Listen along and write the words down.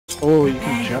Oh, you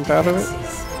can jump out of it?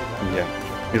 Yeah.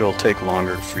 It'll take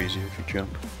longer to freeze you if you jump.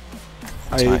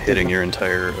 It's I not hitting your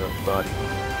entire body.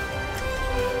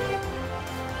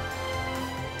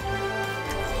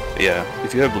 But yeah,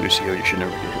 if you have blue CO, you should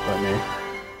never get hit by me.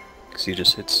 Because he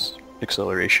just hits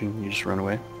acceleration, you just run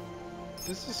away. Is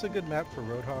this a good map for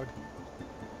Roadhog?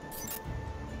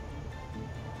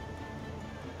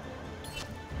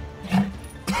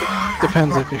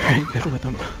 Depends if you're very good with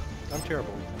them. I'm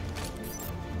terrible.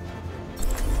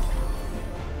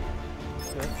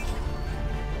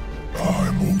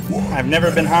 I've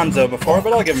never been Hanzo before,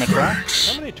 but I'll give him a try.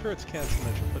 How many turrets can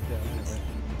Symmetra put down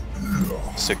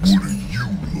anyway? 6. What are you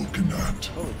looking at?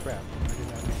 Holy crap, I did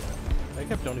not know that. I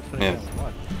kept only putting down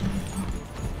one.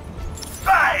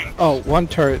 Oh, one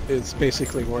turret is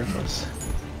basically worthless.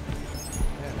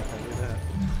 Man, if I knew that.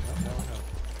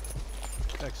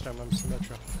 No. Next time I'm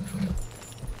Symmetra.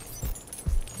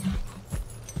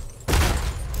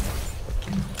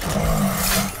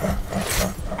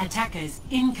 Attackers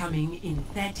incoming in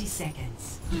 30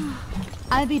 seconds.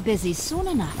 I'll be busy soon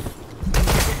enough.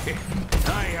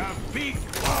 I have big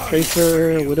balls.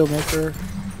 Tracer, Widowmaker.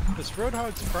 Does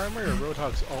Roadhog's primary or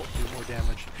Roadhog's ult do more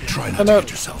damage? Try Oh not to no, get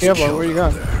yourself yeah, killed where you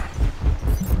out going? there.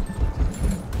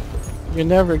 You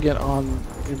never get on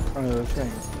in front of the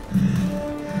thing. I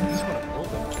just want to pull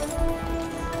them.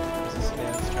 This is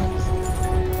Stan's trying to see.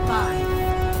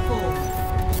 5, 4,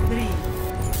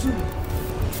 3, 2,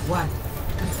 1.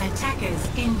 Attackers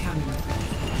incoming.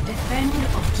 Defend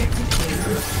objective A.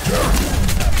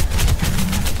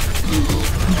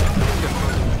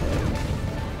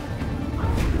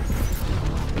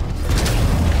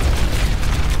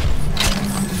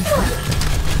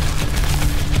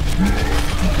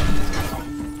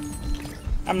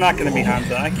 I'm not gonna be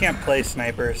Hanzo. I can't play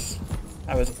snipers.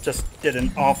 I did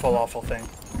an awful thing.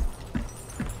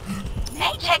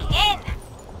 Hey, check in!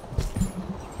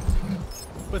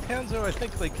 With Hanzo, I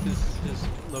think like his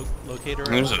locator.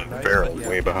 There's a nice, barrel but yeah.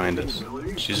 way behind us.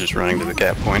 She's just running to the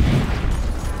cap point.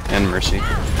 And Mercy.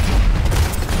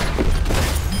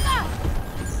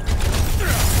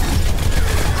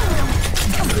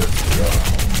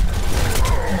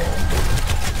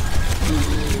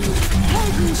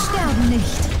 Helden sterben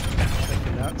nicht. I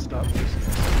cannot stop this.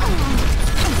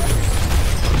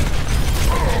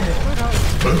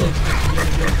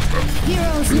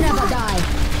 Heroes never die.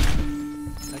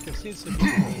 I can see some people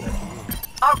doing that to me.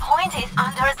 Our point is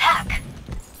under attack.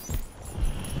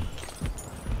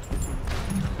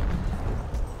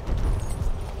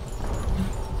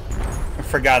 I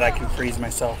forgot I can freeze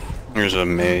myself. There's a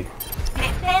Mei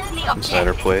Defend the inside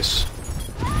her objective. place.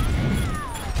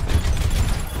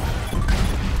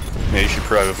 Yeah, you should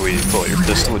probably pull out your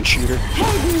pistol and shoot her.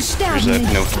 Helden There's sterben that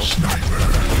nicht. notice.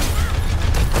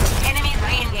 Enemies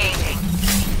re-engaging.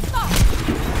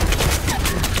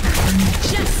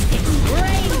 Justice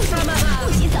rain from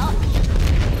above.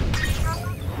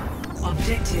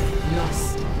 Objective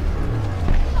lost.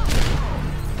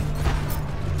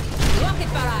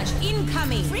 Rocket barrage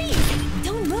incoming. Freeze!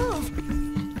 Don't move.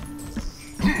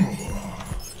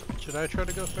 Should I try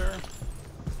to go fair?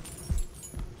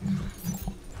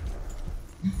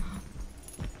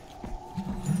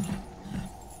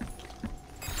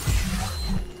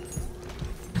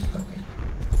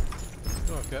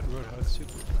 Oh, I've got Roadhog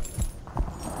super.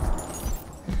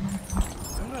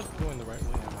 I'm not going the right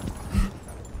way, am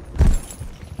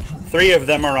I? 3 of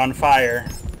them are on fire.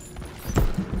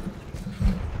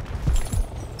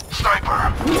 Sniper! I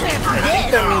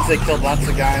think that means they killed lots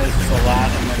of guys a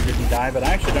lot and then didn't die, but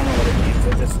I actually don't know what it means.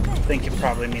 I just think it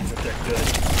probably means that they're good.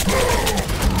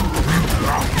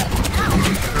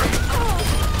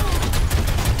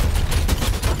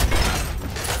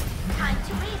 Time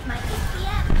to raise my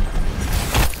APM.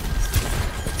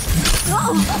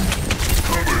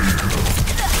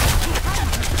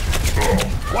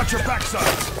 Watch your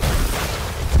backside!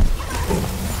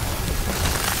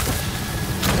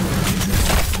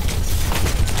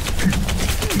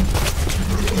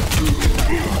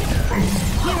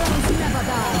 Heroes never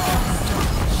die.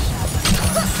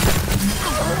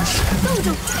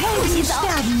 Helden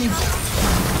sterben nicht.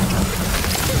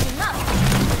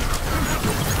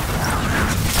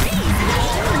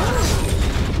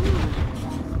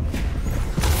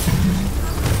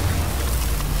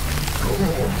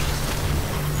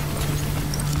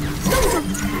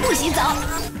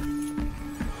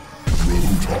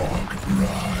 Roadhog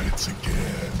rides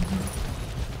again.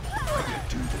 I can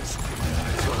do this with my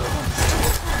eyes closed.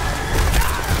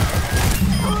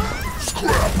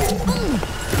 Scrapple!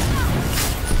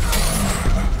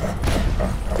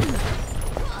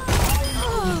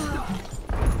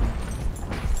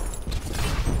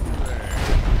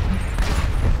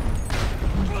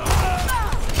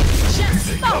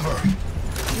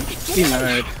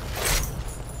 Denied.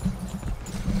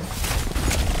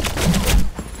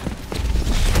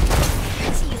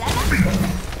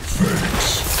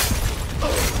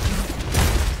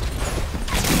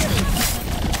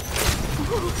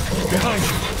 Behind you.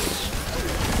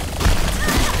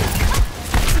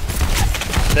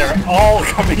 They're all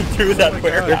coming through that They're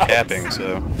warehouse. capping,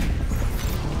 so. And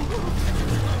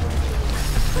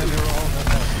they were all in that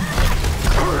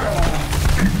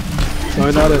house. So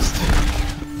I noticed.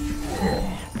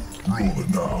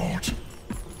 Rolling out.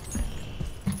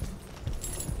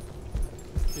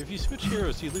 If you switch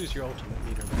heroes, you lose your ultimate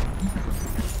meter.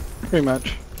 Pretty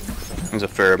much. There's a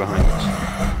Pharah behind us.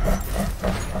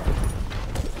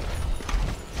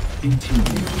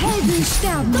 Helden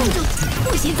sterben.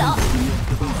不许走。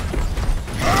 Oh,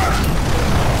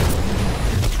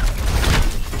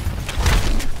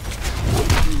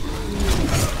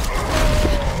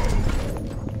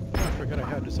 I forgot I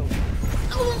had this ultimate.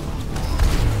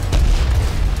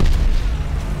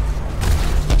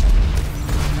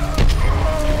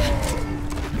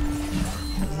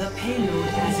 The payload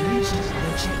has reached the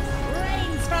checkpoint.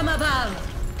 Rains from above.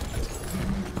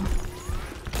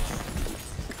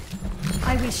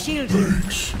 I will shield you.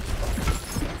 Thanks.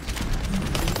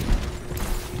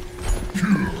 Pure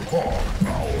hard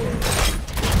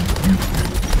power.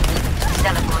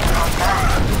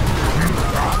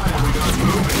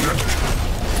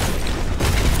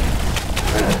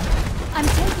 I'm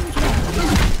taking care of you.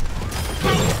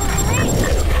 Time for a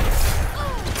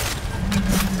race.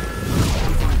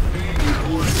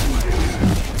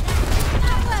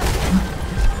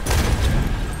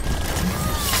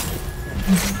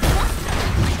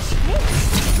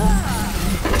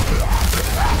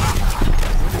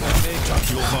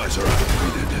 Tactical visor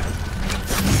activated.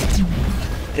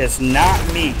 It's not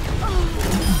me.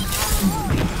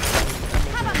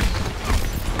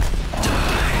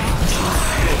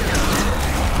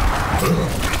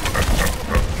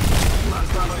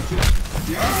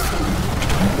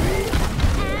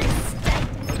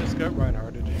 I just got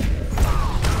Reinhardted.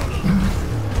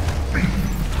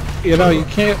 You know, you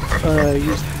can't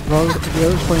use the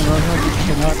others playing Reinhardt. You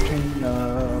cannot chain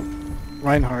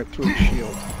Reinhardt through a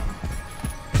shield.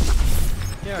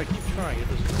 Yeah, I keep trying. It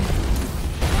doesn't.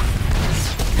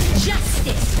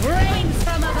 Justice rains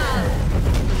from above.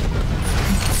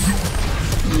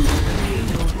 The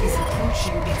payload is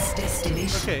approaching its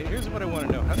destination. Okay, here's what I want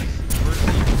to know. How does Mercy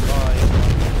buy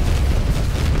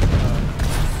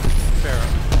Pharah?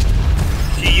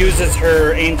 She uses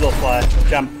her angel fly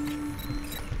jump.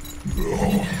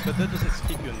 But that doesn't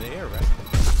keep you in the air, right?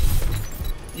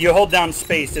 You hold down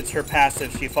space, it's her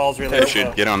passive. She falls really They low.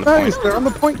 should get on the Guys, point. they're on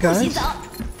the point, 不许 guys. 走。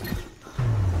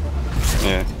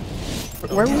 Yeah.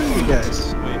 Where were you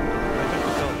guys? Wait, I have to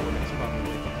teleport. It's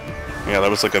probably. Yeah, that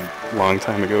was like a long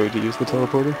time ago to use the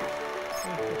teleporter. Yeah,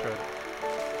 I tried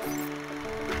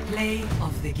it. Play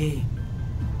of the game.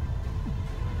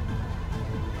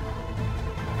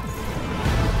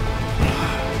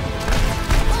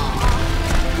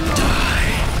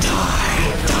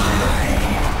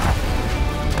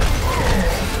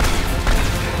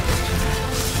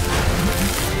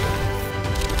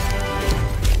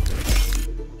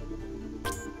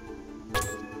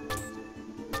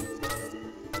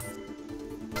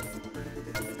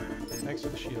 Thanks for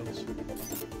the shields.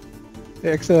 They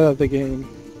exit out of the game.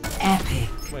 Epic.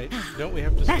 Wait, don't we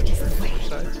have to That switch is the way.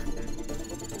 sides?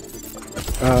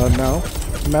 No.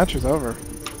 The match is over.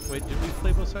 Wait, did we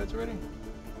play both sides already?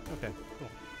 Okay, cool.